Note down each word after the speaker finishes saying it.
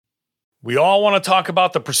We all want to talk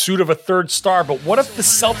about the pursuit of a third star, but what if the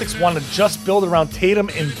Celtics want to just build around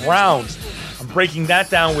Tatum and Brown? I'm breaking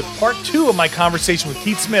that down with part 2 of my conversation with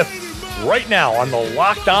Keith Smith right now on the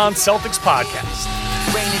Locked On Celtics podcast.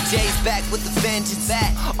 Raymond J's back with the vengeance.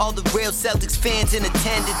 All the real Celtics fans in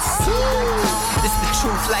attendance. This the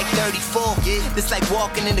truth like 34. This like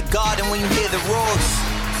walking in the garden when you hear the roars.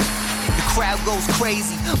 The crowd goes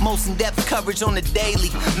crazy. Most in-depth coverage on the daily.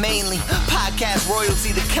 Mainly podcast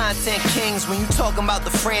royalty, the content kings. When you talking about the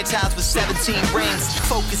franchise with 17 rings.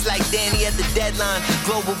 Focus like Danny at the deadline.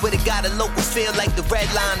 Global with it, got a local feel like the red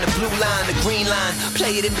line, the blue line, the green line.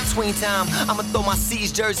 Play it in between time. I'ma throw my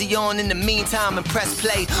C's jersey on in the meantime and press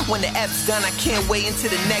play. When the F's done, I can't wait until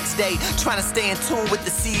the next day. Trying to stay in tune with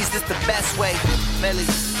the C's, that's the best way. Melly.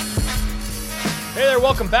 Hey there,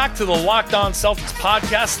 welcome back to the Locked On Celtics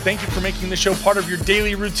podcast. Thank you for making the show part of your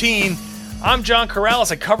daily routine. I'm John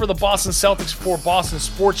Corrales. I cover the Boston Celtics for Boston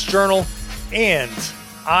Sports Journal, and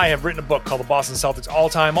I have written a book called The Boston Celtics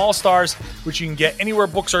All-Time All-Stars, which you can get anywhere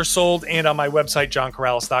books are sold and on my website,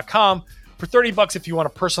 johncorrales.com, for $30 if you want a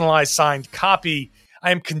personalized signed copy.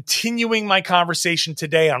 I am continuing my conversation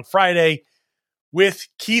today on Friday with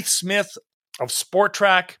Keith Smith of Sport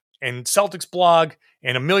Track and Celtics blog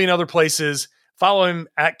and a million other places. Follow him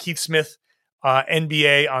at Keith Smith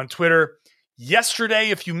NBA on Twitter. Yesterday,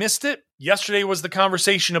 if you missed it, yesterday was the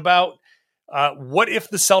conversation about what if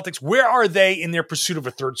the Celtics, where are they in their pursuit of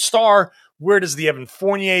a third star? Where does the Evan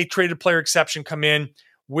Fournier traded player exception come in?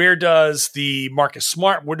 Where does the Marcus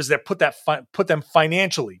Smart, where does that put them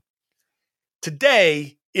financially?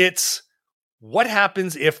 Today, it's what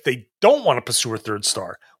happens if they don't want to pursue a third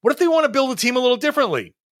star? What if they want to build a team a little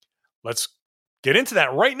differently? Let's get into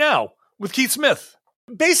that right now with Keith Smith.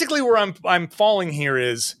 Basically, where I'm falling here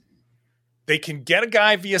is they can get a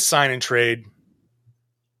guy via sign and trade,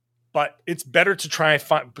 but it's better to try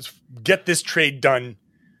and get this trade done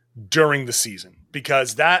during the season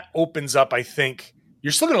because that opens up, I think,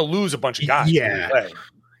 you're still going to lose a bunch of guys.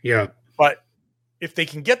 Yeah. But if they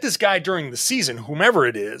can get this guy during the season, whomever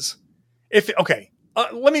it is,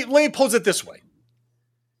 let me pose it this way.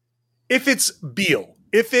 If it's Beal,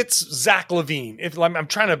 if it's Zach LaVine, if I'm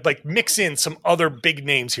trying to mix in some other big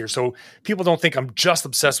names here so people don't think I'm just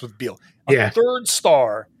obsessed with Beal. A third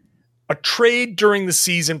star, a trade during the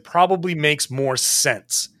season probably makes more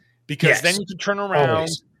sense because then you can turn around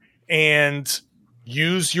and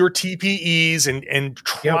use your TPEs and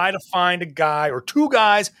try to find a guy or two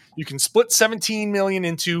guys. You can split 17 million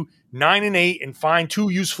into 9 and 8 and find two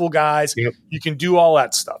useful guys. You can do all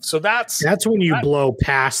that stuff. So that's when you blow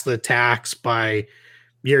past the tax by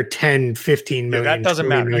you're 10, 15 million, that doesn't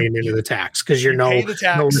matter. Million into the tax because you're no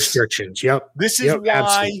restrictions.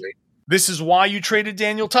 This is why you traded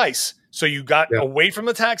Daniel Tice. So you got away from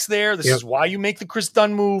the tax there. This is why you make the Chris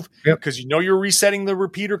Dunn move because you know you're resetting the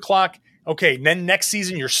repeater clock. Okay, and then next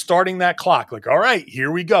season you're starting that clock. All right,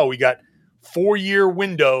 here we go. We got 4-year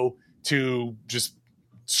window to just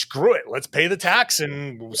screw it. Let's pay the tax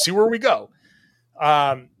and we'll see where we go.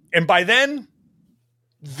 And by then,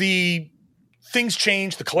 the things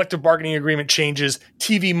change. The collective bargaining agreement changes.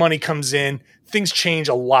 TV money comes in. Things change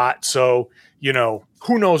a lot. So,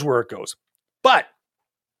 who knows where it goes. But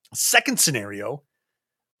second scenario,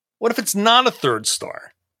 what if it's not a third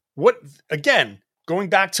star? Going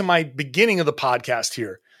back to my beginning of the podcast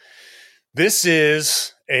here, this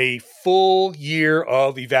is a full year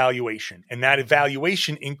of evaluation. And that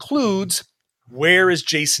evaluation includes where is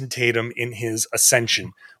Jason Tatum in his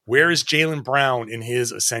ascension? Where is Jaylen Brown in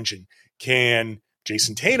his ascension? Can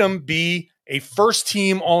Jason Tatum be a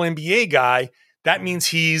first-team All-NBA guy? That means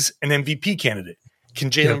he's an MVP candidate.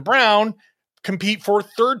 Can Jaylen Brown compete for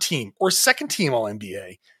third-team or second-team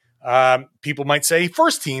All-NBA? People might say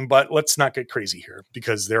first-team, but let's not get crazy here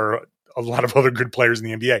because there are a lot of other good players in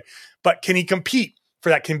the NBA. But can he compete for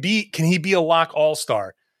that? Can he be a lock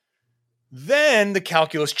All-Star? Then the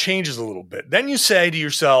calculus changes a little bit. Then you say to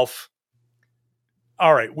yourself,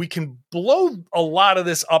 all right, we can blow a lot of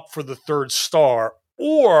this up for the third star,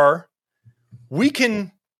 or we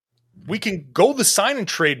can go the sign and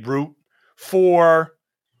trade route for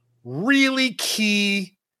really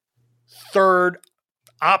key third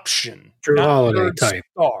option. Drew Holiday type.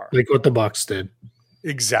 Star. Like what the Bucks did.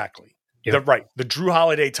 Exactly. The Drew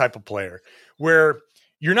Holiday type of player where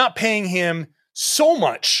you're not paying him so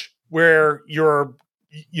much where you're,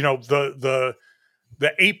 the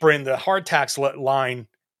apron, the hard tax line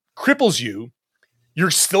cripples you. You're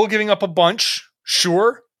still giving up a bunch,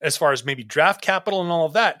 sure, as far as maybe draft capital and all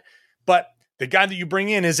of that. But the guy that you bring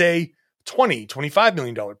in is a $25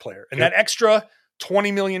 million player. And that extra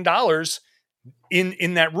 $20 million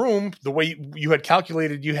in that room, the way you had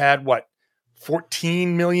calculated, you had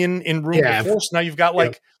 14 million in room before. So now you've got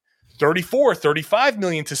like 34, 35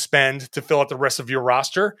 million to spend to fill out the rest of your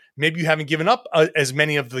roster. Maybe you haven't given up as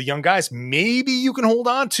many of the young guys. Maybe you can hold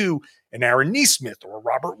on to an Aaron Nesmith or a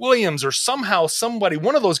Robert Williams or somehow somebody,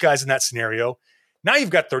 one of those guys in that scenario. Now you've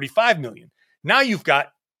got 35 million. Now you've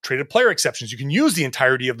got traded player exceptions. You can use the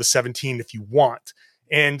entirety of the 17 if you want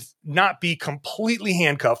and not be completely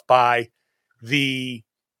handcuffed by the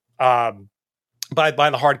by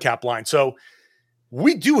the hard cap line. So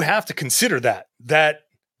we do have to consider that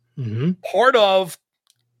part of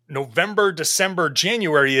November, December,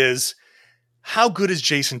 January is how good is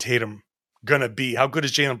Jason Tatum going to be? How good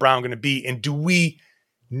is Jaylen Brown going to be? And do we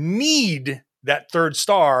need that third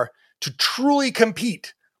star to truly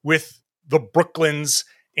compete with the Brooklyns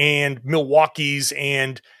and Milwaukee's,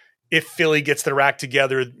 and if Philly gets their act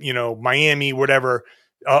together, Miami, whatever,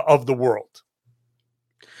 of the world?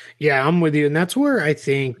 Yeah, I'm with you. And that's where I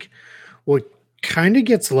think what kind of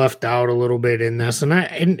gets left out a little bit in this. And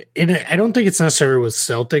I don't think it's necessarily with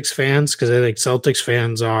Celtics fans, because I think Celtics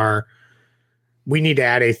fans we need to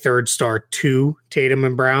add a third star to Tatum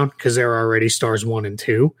and Brown because they're already stars 1 and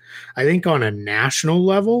 2. I think on a national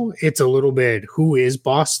level, it's a little bit who is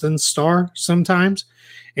Boston's star sometimes.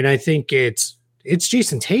 And I think it's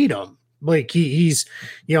Jason Tatum. Like he's,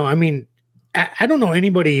 I don't know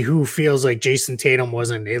anybody who feels like Jason Tatum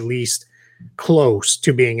wasn't at least close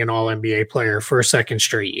to being an all-NBA player for a second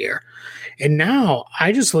straight year. And now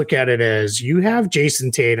I just look at it as you have Jason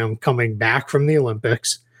Tatum coming back from the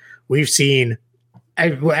Olympics. We've seen,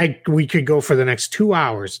 we could go for the next 2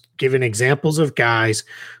 hours giving examples of guys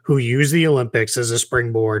who use the Olympics as a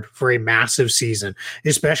springboard for a massive season,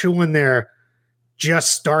 especially when they're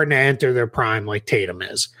just starting to enter their prime like Tatum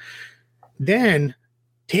is. Then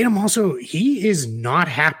Tatum also, he is not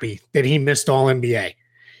happy that he missed All-NBA.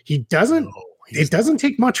 He doesn't. It doesn't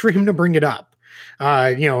take much for him to bring it up,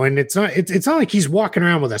 and it's not like he's walking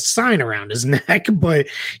around with a sign around his neck, but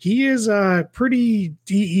he is pretty.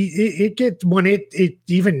 When it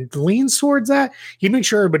even leans towards that, he makes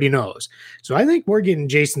sure everybody knows. So I think we're getting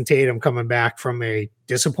Jason Tatum coming back from a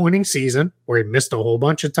disappointing season where he missed a whole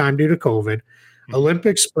bunch of time due to COVID,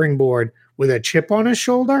 Olympic springboard with a chip on his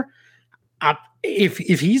shoulder. If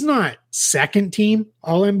he's not second team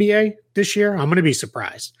All-NBA this year, I'm going to be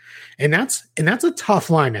surprised. And that's a tough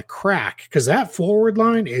line to crack because that forward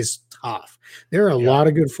line is tough. There are a lot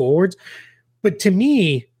of good forwards. But to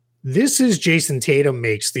me, this is Jason Tatum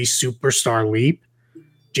makes the superstar leap.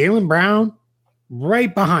 Jaylen Brown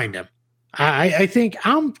right behind him. I think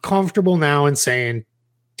I'm comfortable now in saying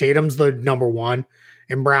Tatum's the number 1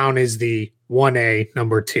 and Brown is the 1A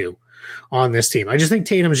number 2 on this team. I just think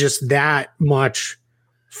Tatum's just that much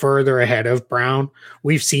further ahead of Brown.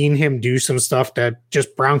 We've seen him do some stuff that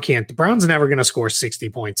just Brown can't. Brown's never going to score 60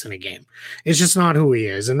 points in a game. It's just not who he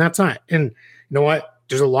is. And that's not. And you know what?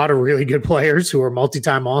 There's a lot of really good players who are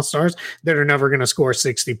multi-time all-stars that are never going to score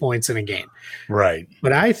 60 points in a game. Right.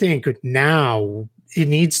 But I think now it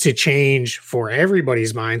needs to change for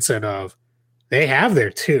everybody's mindset of they have their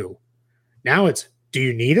 2. Now it's, do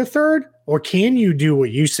you need a third? Or can you do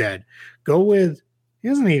what you said? Go with, he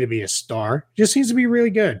doesn't need to be a star. Just needs to be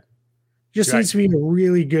really good. Just needs to be a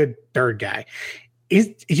really good third guy.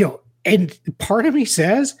 And part of me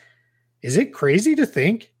says, is it crazy to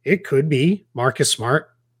think it could be Marcus Smart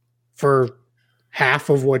for half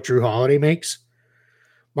of what Jrue Holiday makes?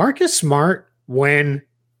 Marcus Smart, when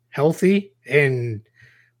healthy and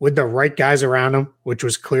with the right guys around him, which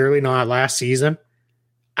was clearly not last season,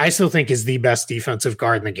 I still think is the best defensive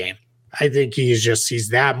guard in the game. I think he's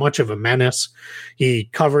that much of a menace. He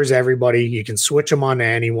covers everybody. You can switch him on to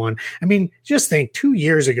anyone. I mean, just think 2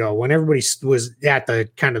 years ago when everybody was at the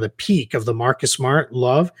kind of the peak of the Marcus Smart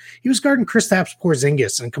love, he was guarding Kristaps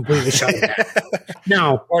Porzingis and completely shut him down.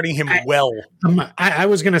 Now, guarding him well. I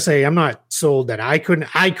was going to say, I'm not sold that I couldn't.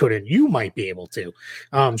 You might be able to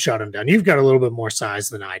shut him down. You've got a little bit more size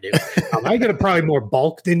than I do. I got probably more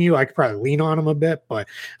bulk than you. I could probably lean on him a bit, but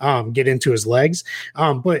get into his legs.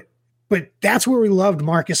 But that's where we loved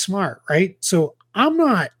Marcus Smart, right? So I'm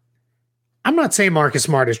not saying Marcus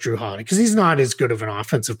Smart is Jrue Holiday because he's not as good of an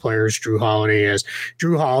offensive player as Jrue Holiday is.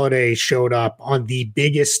 Jrue Holiday showed up on the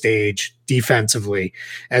biggest stage defensively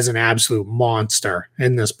as an absolute monster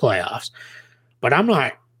in this playoffs. But I'm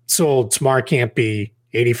not sold Smart can't be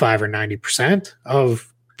 85 or 90%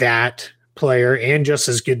 of that player and just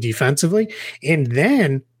as good defensively. And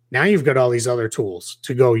then Now you've got all these other tools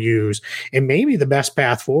to go use. And maybe the best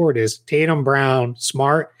path forward is Tatum, Brown,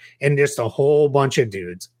 Smart, and just a whole bunch of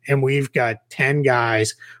dudes. And we've got 10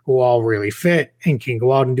 guys who all really fit and can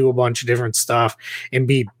go out and do a bunch of different stuff and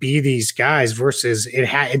be these guys versus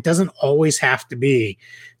it doesn't always have to be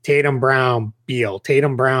Tatum, Brown, Beal,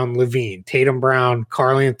 Tatum, Brown, Levine, Tatum, Brown,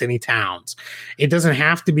 Karl Anthony Towns. It doesn't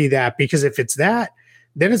have to be that, because if it's that,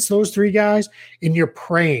 then it's those three guys and you're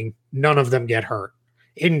praying none of them get hurt.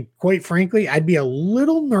 And quite frankly, I'd be a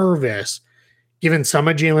little nervous, given some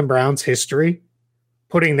of Jaylen Brown's history,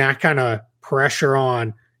 putting that kind of pressure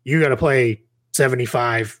on. You got to play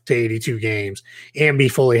 75 to 82 games and be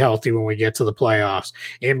fully healthy when we get to the playoffs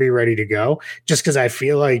and be ready to go. Just because I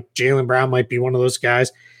feel like Jaylen Brown might be one of those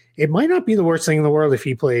guys. It might not be the worst thing in the world if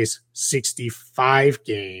he plays 65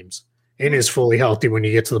 games and is fully healthy when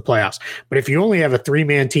you get to the playoffs. But if you only have a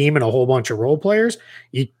 3-man team and a whole bunch of role players,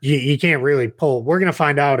 you can't really pull. We're going to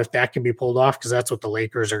find out if that can be pulled off, because that's what the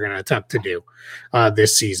Lakers are going to attempt to do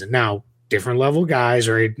this season. Now, different level guys,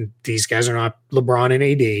 right? These guys are not LeBron and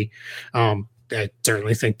AD. I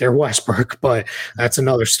certainly think they're Westbrook, but that's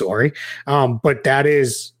another story. But that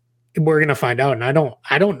is, we're going to find out. And I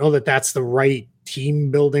don't know that that's the right team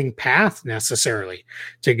building path necessarily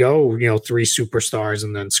to go, 3 superstars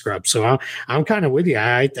and then scrub. So I'm kind of with you.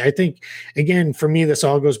 I think, again, for me, this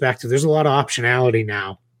all goes back to, there's a lot of optionality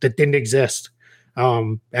now that didn't exist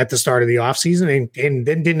at the start of the offseason and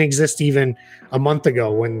then didn't exist even a month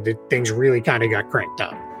ago when things really kind of got cranked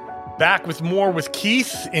up. Back with more with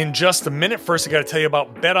Keith in just a minute. First, I got to tell you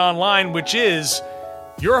about Bet Online, which is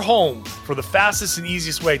your home for the fastest and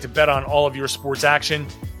easiest way to bet on all of your sports action.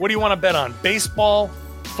 What do you want to bet on? Baseball,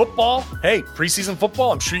 football? Hey, preseason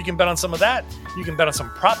football, I'm sure you can bet on some of that. You can bet on some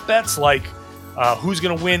prop bets like who's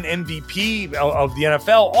going to win MVP of the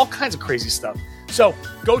NFL, all kinds of crazy stuff. So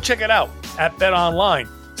go check it out at Bet Online.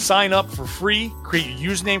 Sign up for free, create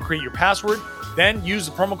your username, create your password, then use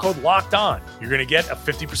the promo code Locked On. You're going to get a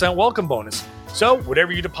 50% welcome bonus. So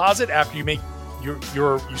whatever you deposit after you make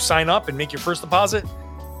you sign up and make your first deposit,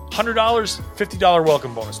 $100, $50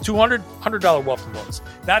 welcome bonus. $200, $100 welcome bonus.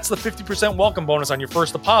 That's the 50% welcome bonus on your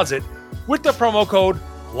first deposit with the promo code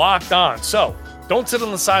Locked On. So don't sit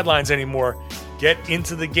on the sidelines anymore. Get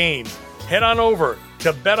into the game. Head on over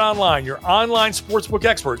to Bet Online, your online sportsbook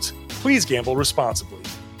experts. Please gamble responsibly.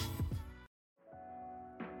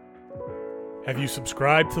 Have you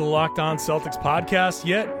subscribed to the Locked On Celtics podcast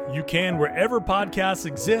yet? You can wherever podcasts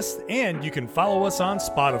exist, and you can follow us on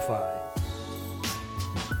Spotify.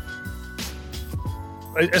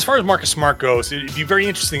 As far as Marcus Smart goes, it'd be very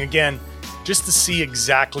interesting, again, just to see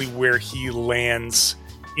exactly where he lands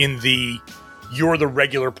in you're the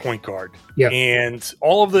regular point guard. Yep. And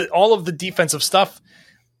all of the defensive stuff.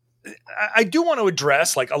 I do want to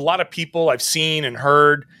address, like, a lot of people I've seen and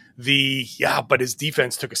heard but his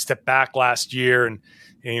defense took a step back last year, and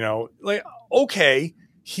okay,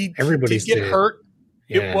 he did get hurt.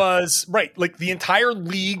 Yeah. It was right, like the entire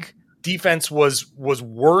league defense was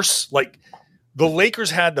worse. Like the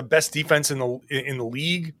Lakers had the best defense in the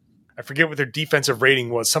league. I forget what their defensive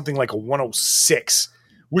rating was, something like a 106,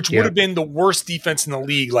 which would have been the worst defense in the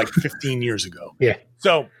league like 15 years ago. Yeah.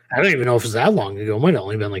 So I don't even know if it was that long ago. It might have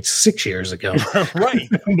only been like 6 years ago. Right.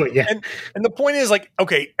 But yeah. And the point is, like,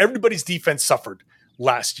 okay, everybody's defense suffered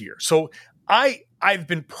last year. So I've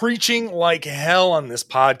been preaching like hell on this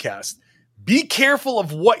podcast. Be careful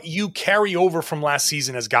of what you carry over from last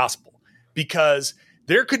season as gospel, because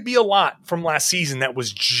there could be a lot from last season that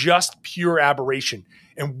was just pure aberration,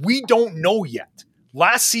 and we don't know yet.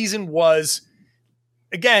 Last season was,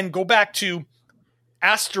 again, go back to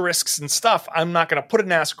asterisks and stuff. I'm not going to put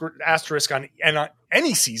an asterisk on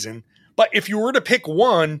any season, but if you were to pick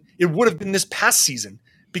one, it would have been this past season,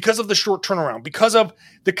 because of the short turnaround, because of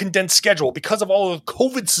the condensed schedule, because of all of the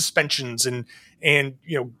COVID suspensions, and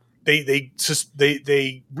they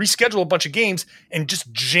rescheduled a bunch of games and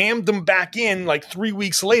just jammed them back in like 3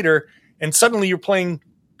 weeks later, and suddenly you're playing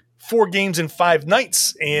 4 games in 5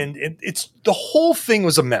 nights, and it's the whole thing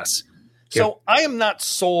was a mess. So I am not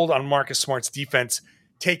sold on Marcus Smart's defense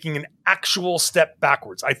taking an actual step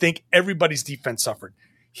backwards. I think everybody's defense suffered.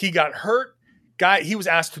 He got hurt. He was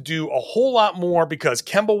asked to do a whole lot more because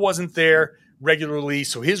Kemba wasn't there regularly,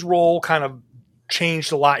 so his role kind of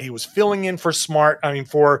changed a lot. He was filling in for Smart,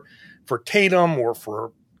 for Tatum or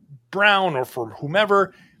for Brown or for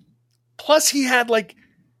whomever. Plus, he had like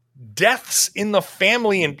deaths in the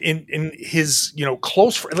family and in his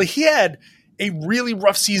close friends. Like, he had a really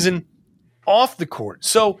rough season off the court.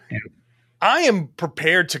 So I am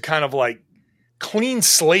prepared to kind of like clean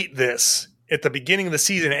slate this at the beginning of the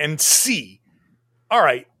season and see, all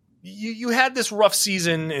right, you had this rough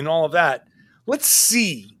season and all of that. Let's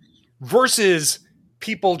see, versus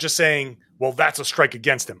people just saying, well, that's a strike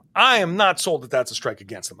against him. I am not sold that that's a strike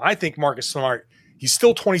against him. I think Marcus Smart, he's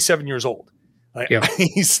still 27 years old.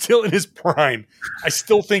 He's still in his prime. I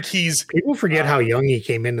still think people forget how young he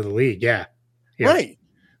came into the league. Yeah. Right.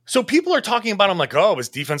 So people are talking about him like, oh, his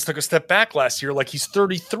defense took a step back last year. Like he's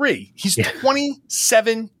 33. He's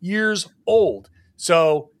 27 years old.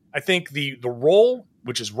 So I think the role,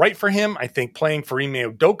 which is right for him, I think playing for Ime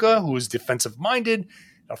Udoka, who is defensive minded,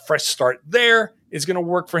 a fresh start there is going to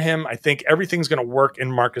work for him. I think everything's going to work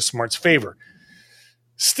in Marcus Smart's favor.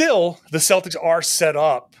 Still, the Celtics are set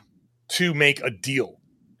up to make a deal,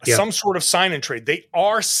 some sort of sign and trade. They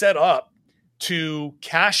are set up to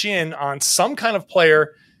cash in on some kind of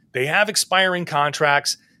player. They have expiring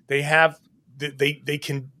contracts. They have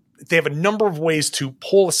a number of ways to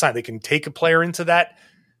pull aside. They can take a player into that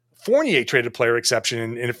Fournier traded player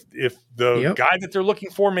exception. And if the guy that they're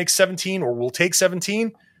looking for makes 17 or will take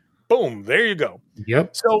 17, boom, there you go.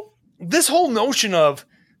 Yep. So this whole notion of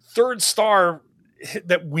third star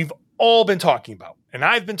that we've all been talking about, and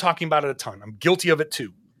I've been talking about it a ton. I'm guilty of it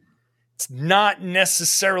too. It's not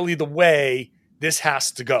necessarily the way this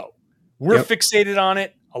has to go. We're fixated on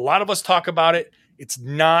it. A lot of us talk about it. It's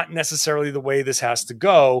not necessarily the way this has to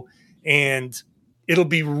go. And it'll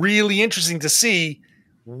be really interesting to see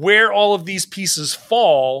where all of these pieces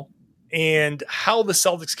fall and how the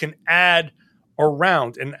Celtics can add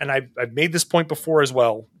around. And I've made this point before as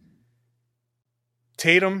well.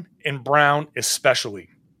 Tatum and Brown especially,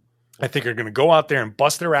 I think are going to go out there and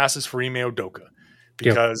bust their asses for Ime Udoka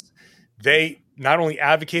because they not only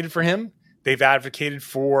advocated for him, they've advocated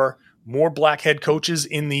for more black head coaches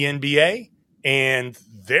in the NBA, and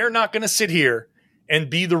they're not going to sit here and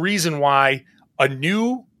be the reason why a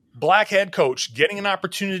new black head coach getting an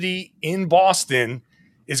opportunity in Boston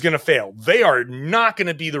is going to fail. They are not going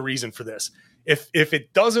to be the reason for this. If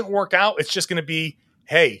it doesn't work out, it's just going to be,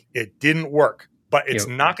 hey, it didn't work. But it's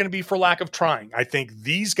not going to be for lack of trying. I think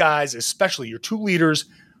these guys, especially your two leaders,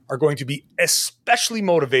 are going to be especially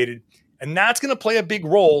motivated, and that's going to play a big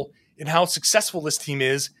role in how successful this team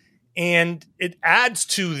is. And it adds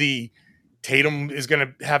to the Tatum is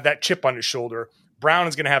going to have that chip on his shoulder. Brown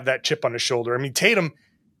is going to have that chip on his shoulder. I mean, Tatum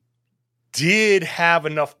did have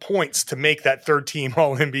enough points to make that third team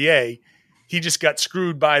All-NBA. He just got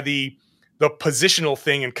screwed by the positional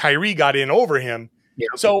thing, and Kyrie got in over him. Yeah.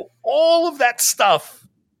 So all of that stuff,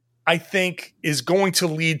 I think, is going to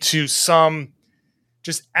lead to some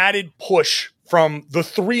just added push from the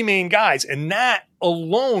three main guys. And that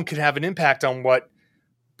alone could have an impact on what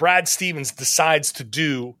Brad Stevens decides to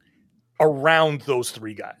do around those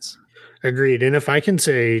three guys. Agreed. And if I can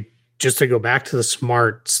say, just to go back to the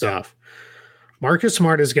Smart stuff, Marcus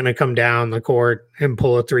Smart is going to come down the court and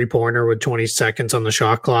pull a three-pointer with 20 seconds on the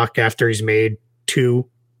shot clock after he's made two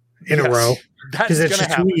in a row. Because that's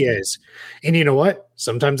just who he is. And you know what?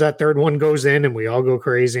 Sometimes that third one goes in and we all go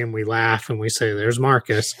crazy and we laugh and we say, there's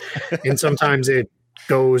Marcus. And sometimes it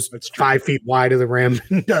goes 5 feet wide of the rim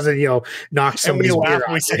and doesn't, knock somebody's beer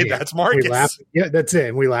out. We say, that's Marcus. We laugh. Yeah, that's it.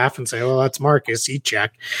 And we laugh and say, well, that's Marcus. He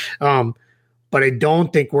check. But I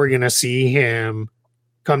don't think we're going to see him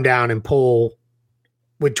come down and pull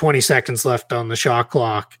with 20 seconds left on the shot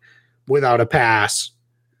clock without a pass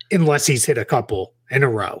unless he's hit a couple in a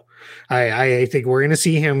row. I think we're going to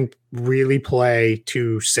see him really play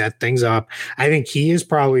to set things up. I think he is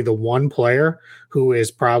probably the one player who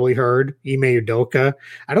has probably heard Ime Udoka.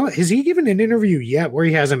 Has he given an interview yet where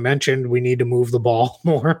he hasn't mentioned we need to move the ball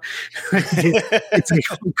more? It's a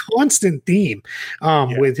constant theme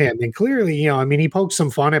with him. And clearly, he poked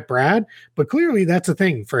some fun at Brad, but clearly that's a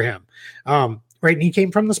thing for him. Right. And he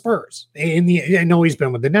came from the Spurs. I know he's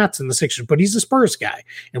been with the Nets and the Sixers, but he's a Spurs guy.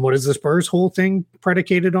 And what is the Spurs whole thing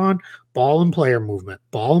predicated on? Ball and player movement.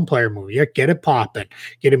 Yeah, get it popping,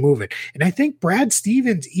 get it moving. And I think Brad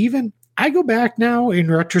Stevens, I go back now in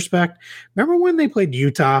retrospect. Remember when they played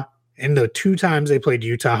Utah? And the 2 times they played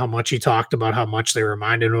Utah, how much he talked about how much they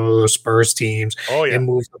reminded him of those Spurs teams and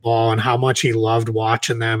moved the ball and how much he loved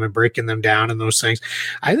watching them and breaking them down and those things.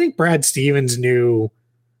 I think Brad Stevens knew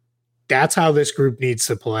that's how this group needs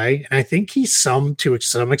to play. And I think he to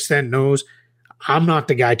some extent knows I'm not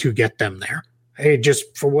the guy to get them there.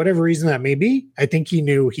 Just for whatever reason that may be, I think he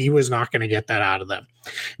knew he was not going to get that out of them.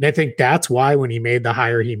 And I think that's why when he made the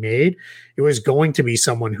hire he made, it was going to be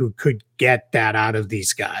someone who could get that out of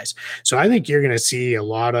these guys. So I think you're going to see a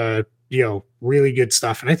lot of, really good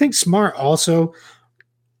stuff. And I think Smart also,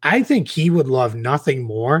 I think he would love nothing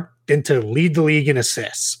more than to lead the league in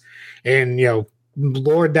assists. And,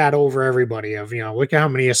 lord that over everybody of, look at how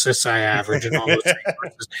many assists I average and all those things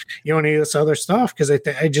versus, any of this other stuff. Cause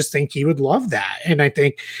I just think he would love that. And I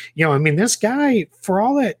think, this guy, for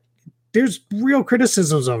all that, there's real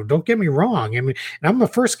criticisms of him. Don't get me wrong. And I'm the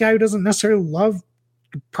first guy who doesn't necessarily love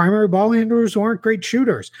primary ball handlers who aren't great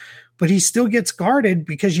shooters, but he still gets guarded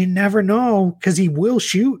because you never know, because he will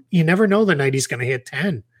shoot. You never know the night he's going to hit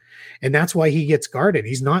 10. And that's why he gets guarded.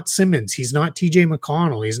 He's not Simmons. He's not TJ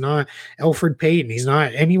McConnell. He's not Elfrid Payton. He's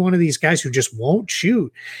not any one of these guys who just won't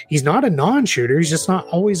shoot. He's not a non-shooter. He's just not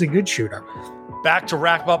always a good shooter. Back to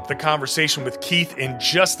wrap up the conversation with Keith in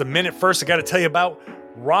just a minute. First, I got to tell you about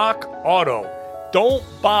Rock Auto. Don't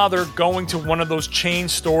bother going to one of those chain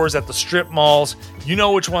stores at the strip malls. You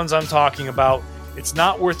know which ones I'm talking about. It's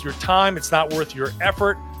not worth your time. It's not worth your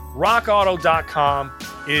effort. RockAuto.com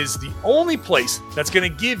is the only place that's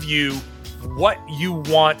going to give you what you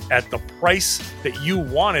want at the price that you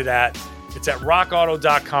want it at. It's at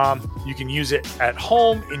RockAuto.com. You can use it at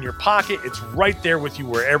home, in your pocket. It's right there with you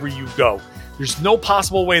wherever you go. There's no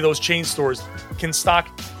possible way those chain stores can stock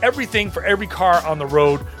everything for every car on the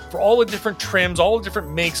road, for all the different trims, all the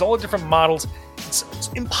different makes, all the different models. It's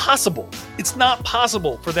impossible. It's not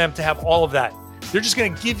possible for them to have all of that. They're just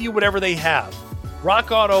going to give you whatever they have.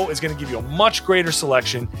 Rock Auto is going to give you a much greater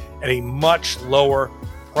selection at a much lower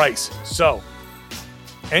price. So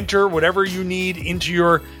enter whatever you need into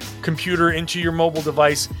your computer, into your mobile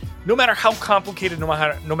device, no matter how complicated, no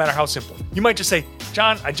matter how simple. You might just say,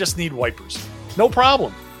 John, I just need wipers. No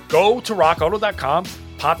problem. Go to rockauto.com,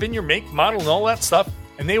 pop in your make, model, and all that stuff,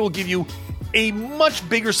 and they will give you a much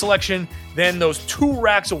bigger selection than those 2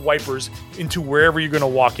 racks of wipers into wherever you're going to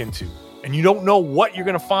walk into. And you don't know what you're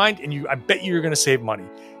going to find, and I bet you're going to save money.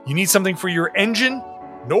 You need something for your engine?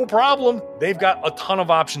 No problem. They've got a ton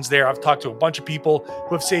of options there. I've talked to a bunch of people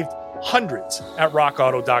who have saved hundreds at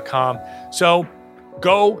rockauto.com. So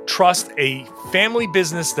go trust a family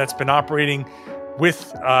business that's been operating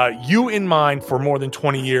with you in mind for more than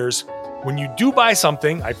 20 years. When you do buy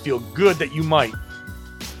something, I feel good that you might.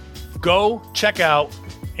 Go check out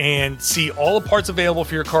and see all the parts available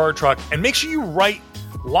for your car or truck, and make sure you write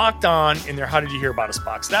Locked On in their How Did You Hear About Us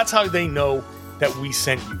box. That's how they know that we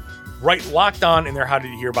sent you. Write Locked On in their How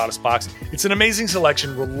Did You Hear About Us box. It's an amazing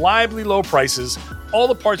selection, reliably low prices, all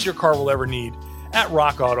the parts your car will ever need at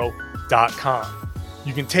rockauto.com.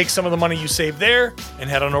 You can take some of the money you save there and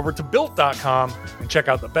head on over to built.com and check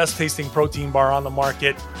out the best tasting protein bar on the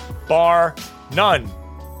market, bar none,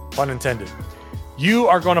 pun intended. You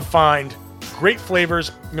are going to find great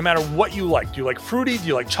flavors no matter what you like. Do you like fruity? Do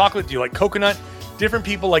you like chocolate? Do you like coconut? Different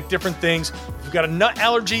people like different things. If you've got a nut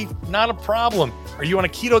allergy, not a problem. Are you on a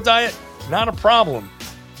keto diet? Not a problem.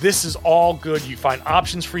 This is all good. You find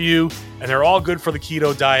options for you, and they're all good for the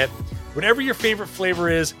keto diet. Whatever your favorite flavor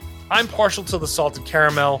is, I'm partial to the salted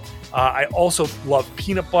caramel. I also love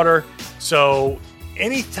peanut butter. So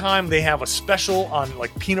anytime they have a special on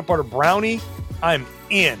like peanut butter brownie, I'm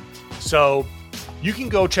in. So you can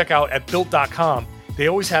go check out at built.com. They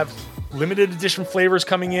always have limited edition flavors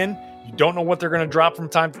coming in. You don't know what they're going to drop from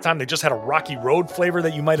time to time. They just had a Rocky Road flavor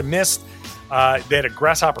that you might have missed. They had a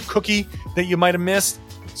grasshopper cookie that you might have missed.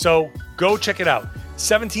 So go check it out.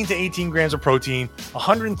 17 to 18 grams of protein,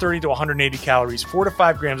 130 to 180 calories, 4 to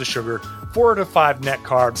 5 grams of sugar, 4 to 5 net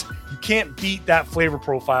carbs. You can't beat that flavor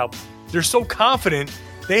profile. They're so confident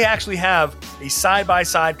they actually have a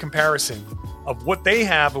side-by-side comparison of what they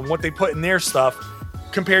have and what they put in their stuff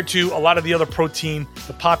compared to a lot of the other protein,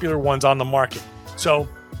 the popular ones on the market. So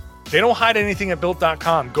they don't hide anything at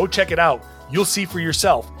built.com. Go check it out. You'll see for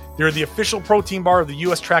yourself. They're the official protein bar of the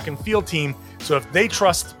U.S. track and field team. So if they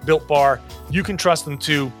trust Built Bar, you can trust them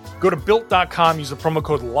too. Go to built.com, use the promo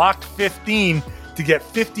code LOCKED15 to get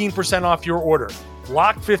 15% off your order.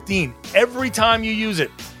 LOCKED15 every time you use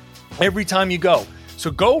it, every time you go.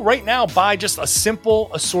 So go right now, buy just a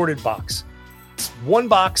simple assorted box. It's one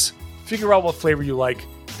box, figure out what flavor you like,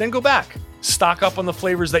 then go back. Stock up on the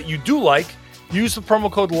flavors that you do like. Use the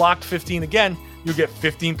promo code LOCKED15 again. You'll get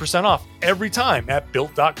 15% off every time at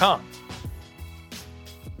built.com.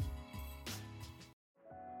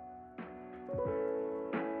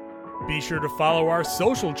 Be sure to follow our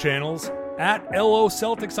social channels at LO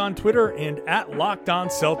Celtics on Twitter and at Locked On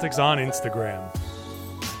Celtics on Instagram.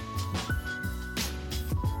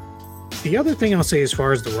 The other thing I'll say as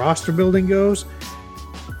far as the roster building goes,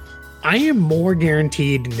 I am more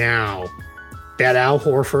guaranteed now that Al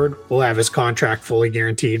Horford will have his contract fully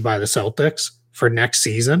guaranteed by the Celtics for next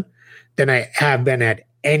season than I have been at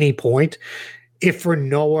any point. If for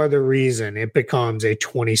no other reason, it becomes a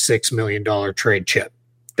 $26 million trade chip.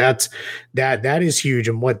 That is huge.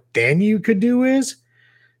 And what then you could do is,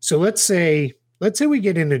 so let's say let's say we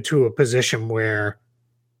get into a position where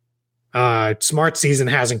Smart's season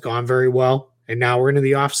hasn't gone very well, and now we're into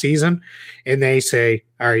the off season, and they say,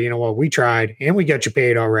 all right, you know what, we tried and we got you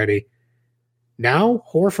paid already. Now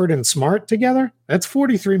Horford and Smart together, that's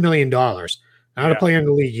 $43 million. Not a player in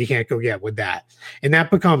the league you can't go get with that. And that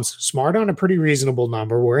becomes Smart on a pretty reasonable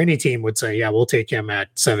number where any team would say, yeah, we'll take him at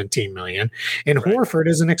 $17 million. And Horford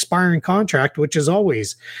is an expiring contract, which is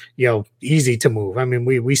always, easy to move. I mean,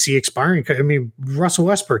 we see expiring. I mean, Russell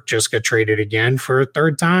Westbrook just got traded again for a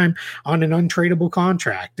third time on an untradeable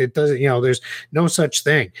contract. It doesn't, there's no such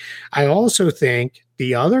thing. I also think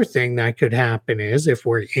the other thing that could happen is if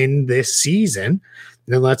we're in this season,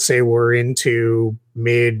 then let's say we're into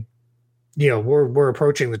we're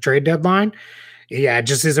approaching the trade deadline. Yeah, it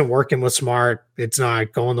just isn't working with Smart. It's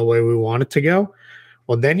not going the way we want it to go.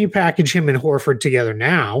 Well, then you package him and Horford together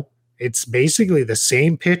now. It's basically the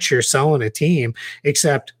same pitch you're selling a team,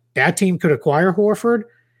 except that team could acquire Horford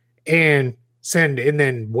and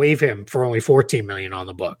then waive him for only $14 million on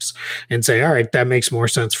the books and say, all right, that makes more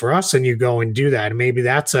sense for us. And you go and do that. And maybe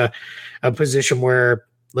that's a position where,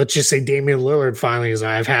 let's just say Damian Lillard finally is,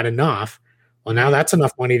 I've had enough. Well, now that's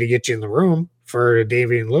enough money to get you in the room for a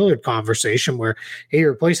Damian Lillard conversation where, hey,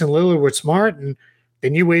 you're replacing Lillard with Smart, and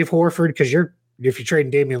then you waive Horford because if you're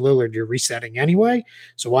trading Damian Lillard, you're resetting anyway.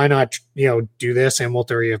 So why not, do this and we'll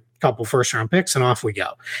throw you a couple first-round picks and off we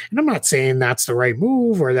go. And I'm not saying that's the right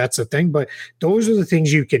move or that's the thing, but those are the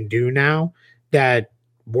things you can do now that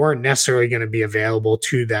weren't necessarily going to be available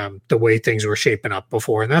to them the way things were shaping up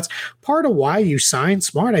before. And that's part of why you signed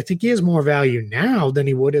Smart. I think he has more value now than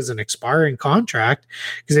he would as an expiring contract.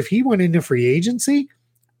 Because if he went into free agency,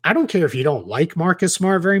 I don't care if you don't like Marcus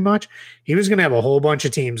Smart very much. He was going to have a whole bunch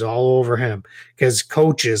of teams all over him because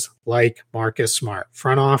coaches like Marcus Smart,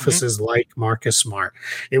 front offices like Marcus Smart.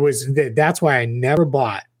 That's why I never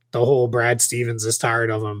bought the whole Brad Stevens is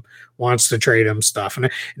tired of him, wants to trade him stuff.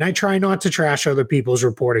 And I try not to trash other people's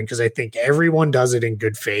reporting because I think everyone does it in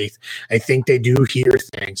good faith. I think they do hear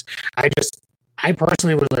things. I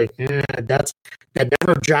personally was like, that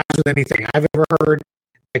never jives with anything I've ever heard.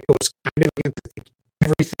 It goes kind of against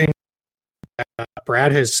everything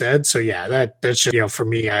Brad has said. So yeah, that's just, for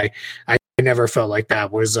me, I never felt like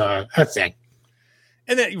that was a thing.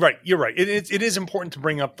 And then, you're right. It is important to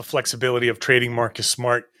bring up the flexibility of trading Marcus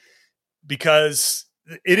Smart because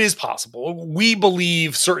it is possible. We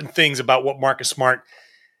believe certain things about what Marcus Smart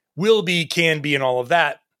will be, can be, and all of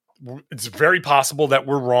that. It's very possible that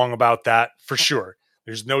we're wrong about that for sure.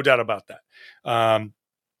 There's no doubt about that.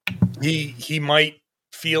 He might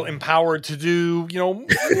feel empowered to do,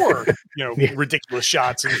 more, ridiculous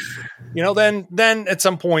shots, and then at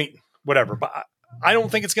some point, whatever. But I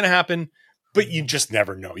don't think it's going to happen. But you just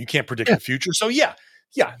never know. You can't predict the future. So yeah,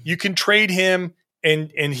 you can trade him,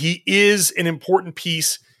 and he is an important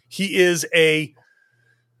piece. He is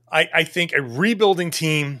I think a rebuilding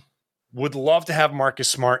team would love to have Marcus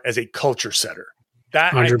Smart as a culture setter.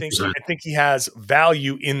 That 100%. I think he has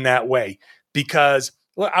value in that way because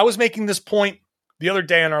look, I was making this point the other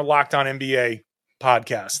day on our Locked On NBA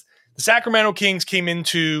podcast. The Sacramento Kings came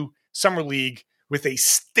into Summer League with a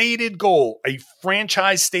stated goal, a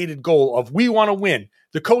franchise stated goal of we want to win.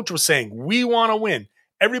 The coach was saying, we want to win.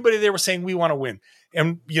 Everybody there was saying, we want to win.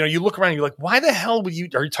 And, you look around and you're like, why the hell are you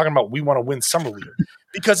talking about we want to win Summer League?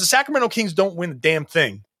 Because the Sacramento Kings don't win a damn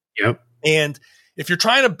thing. Yep. And if you're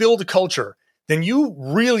trying to build a culture, then you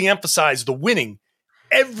really emphasize the winning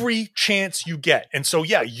every chance you get. And so,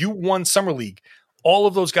 you won Summer League. All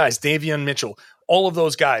of those guys, Davion Mitchell, all of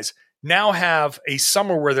those guys now have a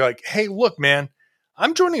summer where they're like, hey, look, man,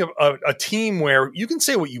 I'm joining a team where you can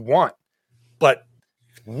say what you want, but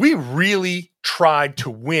we really tried to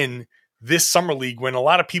win this Summer League when a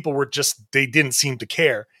lot of people they didn't seem to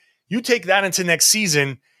care. You take that into next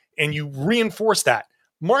season and you reinforce that.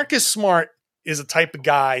 Marcus Smart is a type of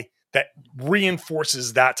guy that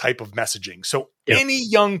reinforces that type of messaging. So any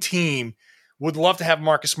young team would love to have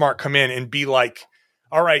Marcus Smart come in and be like,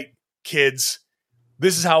 all right, kids,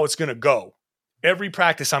 this is how it's going to go. Every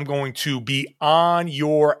practice, I'm going to be on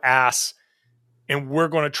your ass, and we're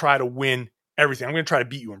going to try to win everything. I'm going to try to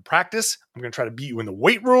beat you in practice. I'm going to try to beat you in the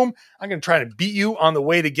weight room. I'm going to try to beat you on the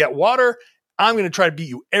way to get water. I'm going to try to beat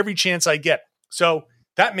you every chance I get. So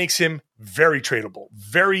that makes him very tradable,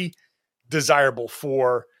 very desirable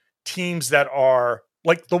for teams that are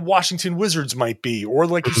like the Washington Wizards might be, or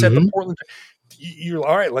like you said, the Portland. You're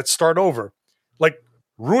all right, let's start over. Like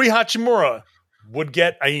Rui Hachimura would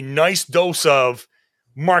get a nice dose of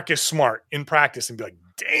Marcus Smart in practice and be like,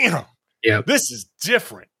 damn, this is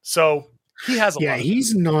different. So he has a lot.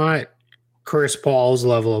 He's not Chris Paul's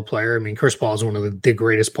level of player. I mean, Chris Paul is one of the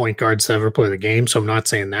greatest point guards to ever play the game, so I'm not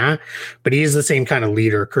saying that, but he is the same kind of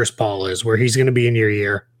leader Chris Paul is, where he's going to be in your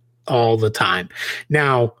ear all the time.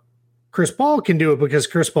 Now, Chris Paul can do it because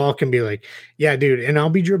Chris Paul can be like, yeah, dude, and I'll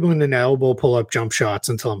be dribbling an elbow pull-up jump shots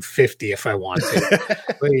until I'm 50 if I want to.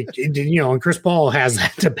 And Chris Paul has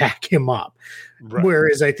that to back him up. Right.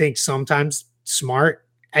 Whereas I think sometimes Smart,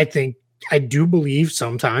 I do believe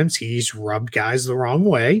sometimes he's rubbed guys the wrong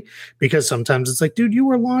way, because sometimes it's like, dude, you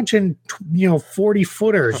were launching, 40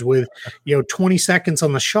 footers with, 20 seconds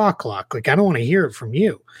on the shot clock. Like, I don't want to hear it from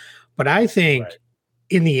you. But I think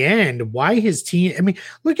in the end, why his team, I mean,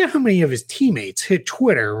 look at how many of his teammates hit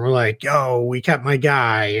Twitter and were like, yo, we kept my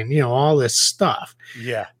guy and, all this stuff.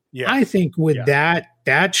 Yeah. Yeah. I think with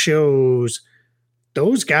that shows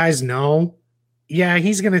those guys know,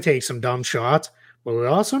 he's going to take some dumb shots. But we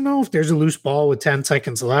also know if there's a loose ball with 10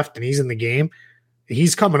 seconds left and he's in the game,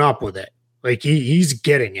 he's coming up with it. Like he's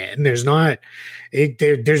getting it. And there's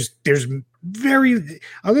very,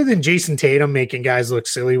 other than Jason Tatum making guys look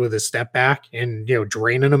silly with his step back and,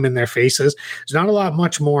 draining them in their faces, there's not a lot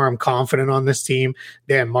much more I'm confident on this team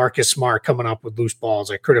than Marcus Smart coming up with loose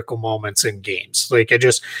balls at critical moments in games. Like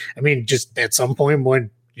just at some point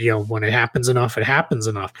when it happens enough, it happens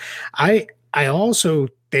enough. I also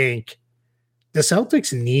think the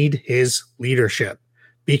Celtics need his leadership,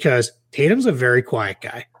 because Tatum's a very quiet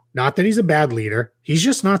guy. Not that he's a bad leader. He's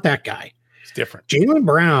just not that guy. It's different. Jaylen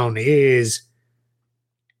Brown is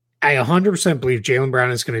 – I 100% believe Jaylen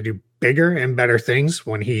Brown is going to do bigger and better things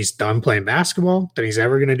when he's done playing basketball than he's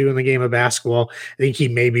ever going to do in the game of basketball. I think he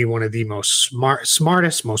may be one of the most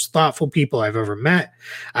smartest, most thoughtful people I've ever met.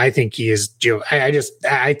 I think he is –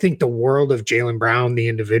 I think the world of Jaylen Brown, the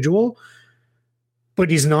individual, but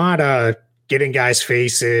he's not a – get in guys'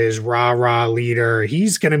 faces, leader.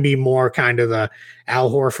 He's going to be more kind of the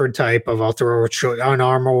Al Horford type of, I'll throw an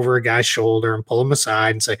arm over a guy's shoulder and pull him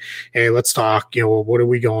aside and say, hey, let's talk. What are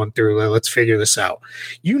we going through? Let's figure this out.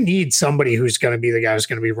 You need somebody who's going to be the guy who's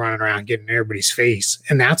going to be running around getting in everybody's face.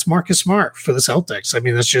 And that's Marcus Smart for the Celtics. I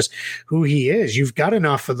mean, that's just who he is. You've got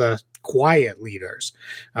enough of the quiet leaders.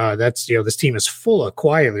 This team is full of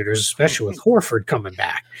quiet leaders, especially with Horford coming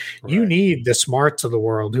back. Right. You need the Smarts of the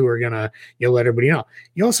world who are going to let everybody know.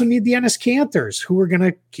 You also need the Enes Kanthers who are going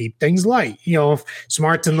to keep things light. If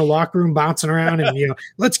Smart's in the locker room bouncing around and,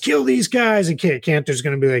 let's kill these guys, and Kanter's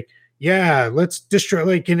going to be like, yeah, let's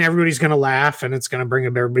destroy, and everybody's going to laugh, and it's going to bring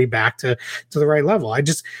everybody back to the right level.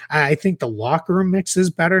 I think the locker room mix is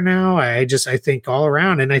better now. I think all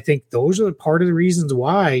around. And I think those are part of the reasons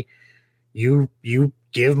why you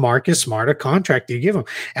give Marcus Smart a contract you give him.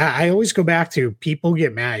 I always go back to, people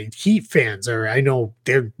get mad. Heat fans I know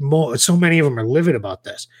so many of them are livid about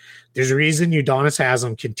this. There's a reason Udonis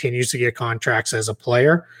Haslem continues to get contracts as a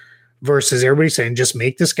player versus everybody saying, just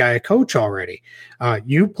make this guy a coach already.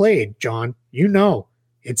 You played, John,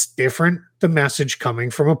 it's different, the message coming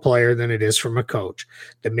from a player than it is from a coach.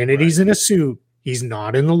 The minute he's in a suit, he's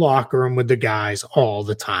not in the locker room with the guys all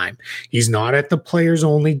the time. He's not at the players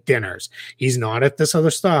only dinners. He's not at this other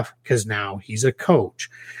stuff because now he's a coach.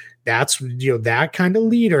 That's, that kind of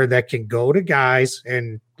leader that can go to guys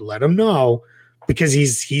and let them know, because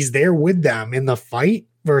he's there with them in the fight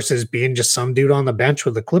versus being just some dude on the bench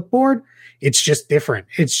with a clipboard. It's just different.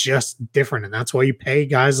 And that's why you pay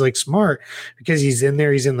guys like Smart, because he's in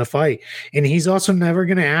there, he's in the fight. And he's also never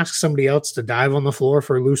going to ask somebody else to dive on the floor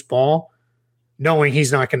for a loose ball, knowing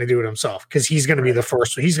he's not going to do it himself, because he's going to be the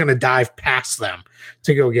first. He's going to dive past them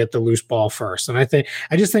to go get the loose ball first. And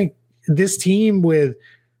I just think this team with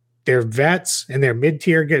their vets and their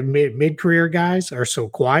mid-career guys are so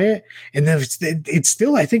quiet. And then it's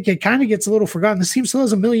still, I think it kind of gets a little forgotten. This team still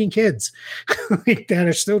has 1 million kids that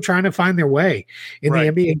are still trying to find their way in the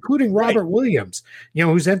NBA, including Robert Williams,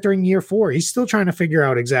 who's entering year 4. He's still trying to figure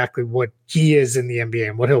out exactly what he is in the NBA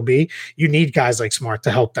and what he'll be. You need guys like Smart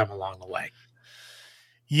to help them along the way.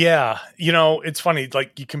 Yeah. It's funny.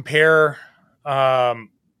 Like, you compare the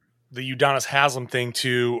Udonis Haslem thing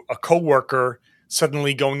to a coworker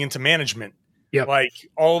suddenly going into management. Yep. Like,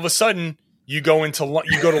 all of a sudden you go to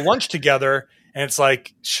lunch together, and it's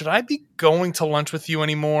like, should I be going to lunch with you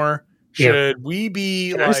anymore? Should we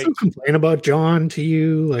be I still complain about John to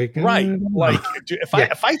you? Like,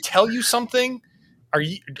 if I tell you something, are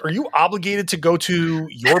you obligated to go to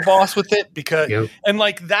your boss with it? Because and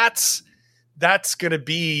that's going to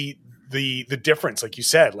be the difference, like you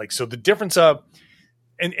said. Like, so the difference of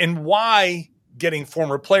and why getting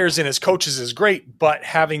former players in as coaches is great, but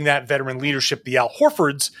having that veteran leadership, the Al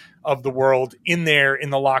Horfords of the world in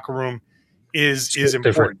the locker room is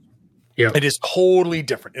important. Yeah, it is totally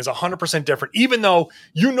different. It's 100% different. Even though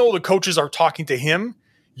the coaches are talking to him,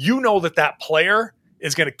 that player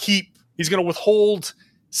is going to he's going to withhold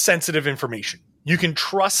sensitive information. You can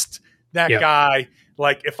trust that guy.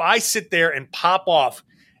 Like if I sit there and pop off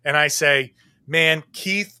and I say, man,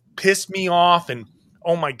 Keith pissed me off and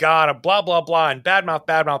oh my God, blah, blah, blah, and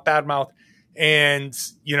badmouth. And,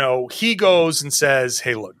 he goes and says,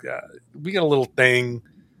 hey, look, we got a little thing,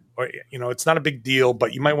 or, it's not a big deal,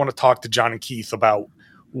 but you might want to talk to John and Keith about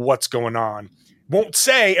what's going on. Won't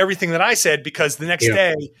say everything that I said because the next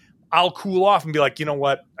day I'll cool off and be like, you know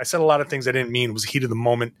what? I said a lot of things I didn't mean. It was the heat of the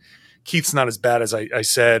moment. Keith's not as bad as I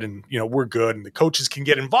said, and, we're good. And the coaches can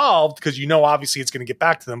get involved because, obviously it's going to get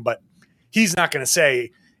back to them, but he's not going to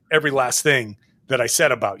say every last thing that I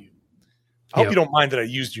said about you. I hope you don't mind that I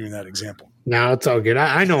used you in that example. No, it's all good.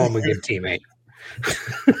 I know I'm a good teammate.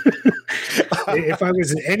 If I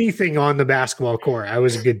was anything on the basketball court, I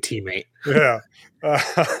was a good teammate. Yeah.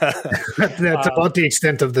 That's about the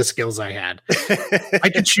extent of the skills I had. I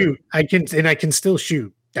can shoot. I can still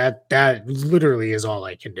shoot. That literally is all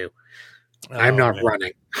I can do. I'm not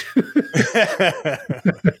running.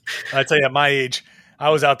 I tell you, at my age, I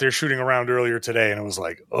was out there shooting around earlier today, and it was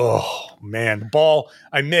like, oh, man. The ball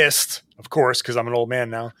I missed, of course, because I'm an old man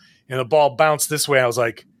now, and the ball bounced this way. I was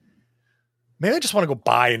like, maybe I just want to go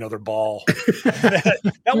buy another ball.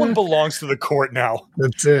 That one belongs to the court now.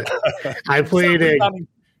 That's it. I played it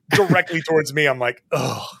directly towards me. I'm like,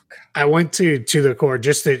 oh. I went to the court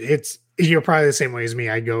just you're probably the same way as me.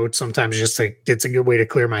 I go sometimes just like it's a good way to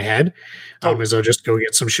clear my head. As I'll just go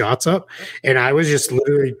get some shots up. And I was just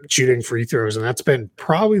literally shooting free throws. And that's been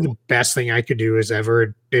probably the best thing I could do as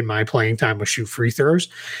ever in my playing time was shoot free throws.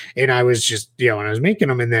 And I was just, when I was making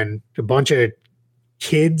them, and then a bunch of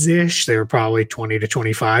kids-ish, they were probably 20 to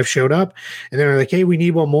 25 showed up. And they were like, hey, we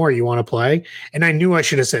need one more. You want to play? And I knew I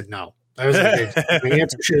should have said no. I was like, my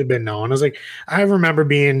answer should have been no. And I was like, I remember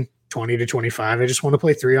being 20 to 25. I just want to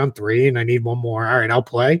play 3-on-3 and I need one more. All right, I'll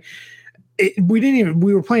play.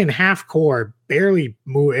 We were playing half court, barely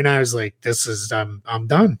move. And I was like, this is, I'm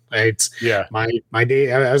done. It's my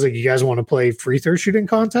day. I was like, you guys want to play free throw shooting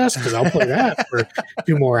contest? Cause I'll play that for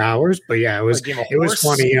 2 more hours. But yeah, it was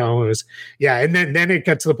funny. It was, And then it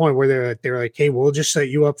got to the point where they were like, hey, we'll just set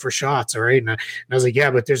you up for shots. All right. And I was like, yeah,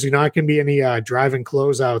 but there's not going to be any driving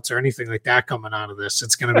closeouts or anything like that coming out of this.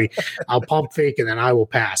 It's going to be, I'll pump fake and then I will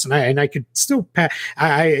pass. And I could still pass.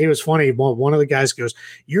 It was funny. One of the guys goes,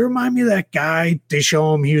 you remind me of that guy. They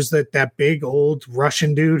show him, he was that big old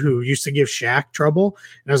Russian dude who used to give Shaq trouble.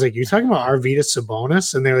 And I was like, you talking about Arvydas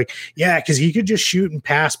Sabonis? And they're like, yeah, because he could just shoot and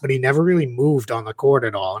pass, but he never really moved on the court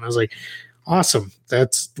at all. And I was like, awesome.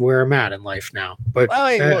 That's where I'm at in life now. But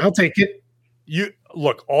I'll take it.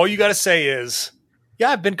 All you got to say is,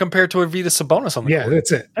 I've been compared to Arvydas Sabonis on the court.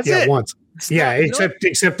 That's it. That's it. Once.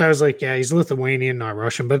 Except I was like, he's Lithuanian, not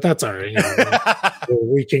Russian, but that's all right.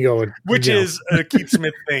 We can go. Which is a Keith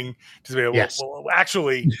Smith thing to be able. Well,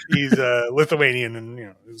 actually, he's Lithuanian, and he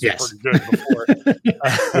was pretty good before.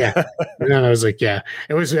 And I was like, it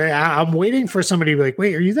was. I'm waiting for somebody to be like,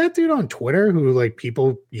 wait, are you that dude on Twitter who like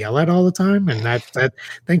people yell at all the time? And that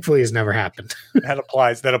thankfully has never happened. That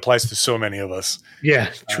applies to so many of us. Yeah,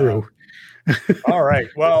 true. All right.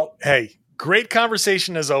 Well, hey. Great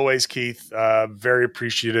conversation as always, Keith. Very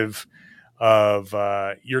appreciative of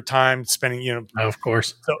your time spending. Of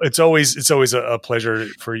course. So it's always a pleasure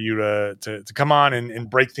for you to come on and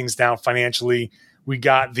break things down financially. We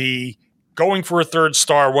got the going for a third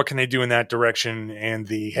star. What can they do in that direction? And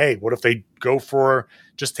hey, what if they go for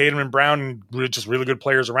just Tatum and Brown and just really good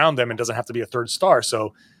players around them and doesn't have to be a third star?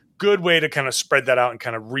 So good way to kind of spread that out and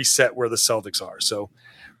kind of reset where the Celtics are. So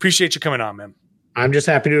appreciate you coming on, man. I'm just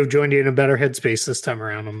happy to have joined you in a better headspace this time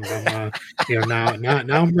around. I'm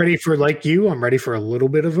now I'm ready for, like you, I'm ready for a little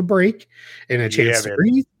bit of a break and a chance to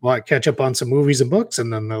breathe, catch up on some movies and books,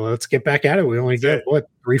 and then let's get back at it. We only get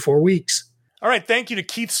 3-4 weeks. All right. Thank you to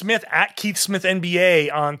Keith Smith at Keith Smith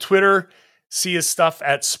NBA on Twitter. See his stuff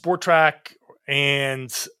at Spot Track and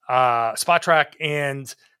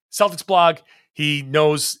Celtics blog. He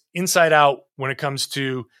knows inside out when it comes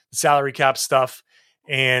to the salary cap stuff.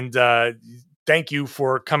 And, thank you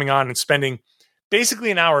for coming on and spending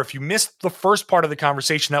basically an hour. If you missed the first part of the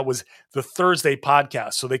conversation, that was the Thursday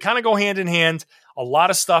podcast. So they kind of go hand in hand. A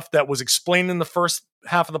lot of stuff that was explained in the first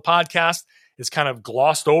half of the podcast is kind of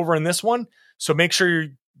glossed over in this one. So make sure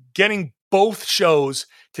you're getting both shows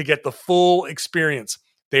to get the full experience.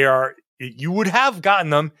 You would have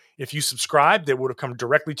gotten them if you subscribed. They would have come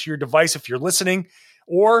directly to your device if you're listening,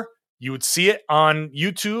 or you would see it on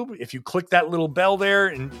YouTube. If you click that little bell there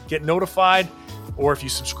and get notified, or if you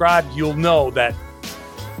subscribe, you'll know that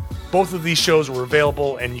both of these shows were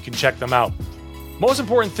available and you can check them out. Most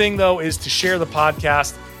important thing, though, is to share the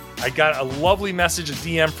podcast. I got a lovely message, a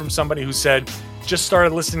DM from somebody who said, just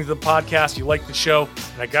started listening to the podcast, you like the show,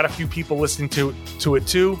 and I got a few people listening to it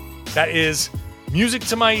too. That is music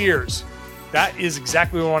to my ears. That is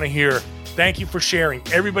exactly what I want to hear. Thank you for sharing.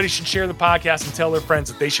 Everybody should share the podcast and tell their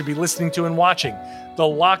friends that they should be listening to and watching the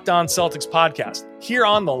Locked On Celtics podcast here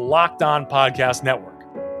on the Locked On Podcast Network.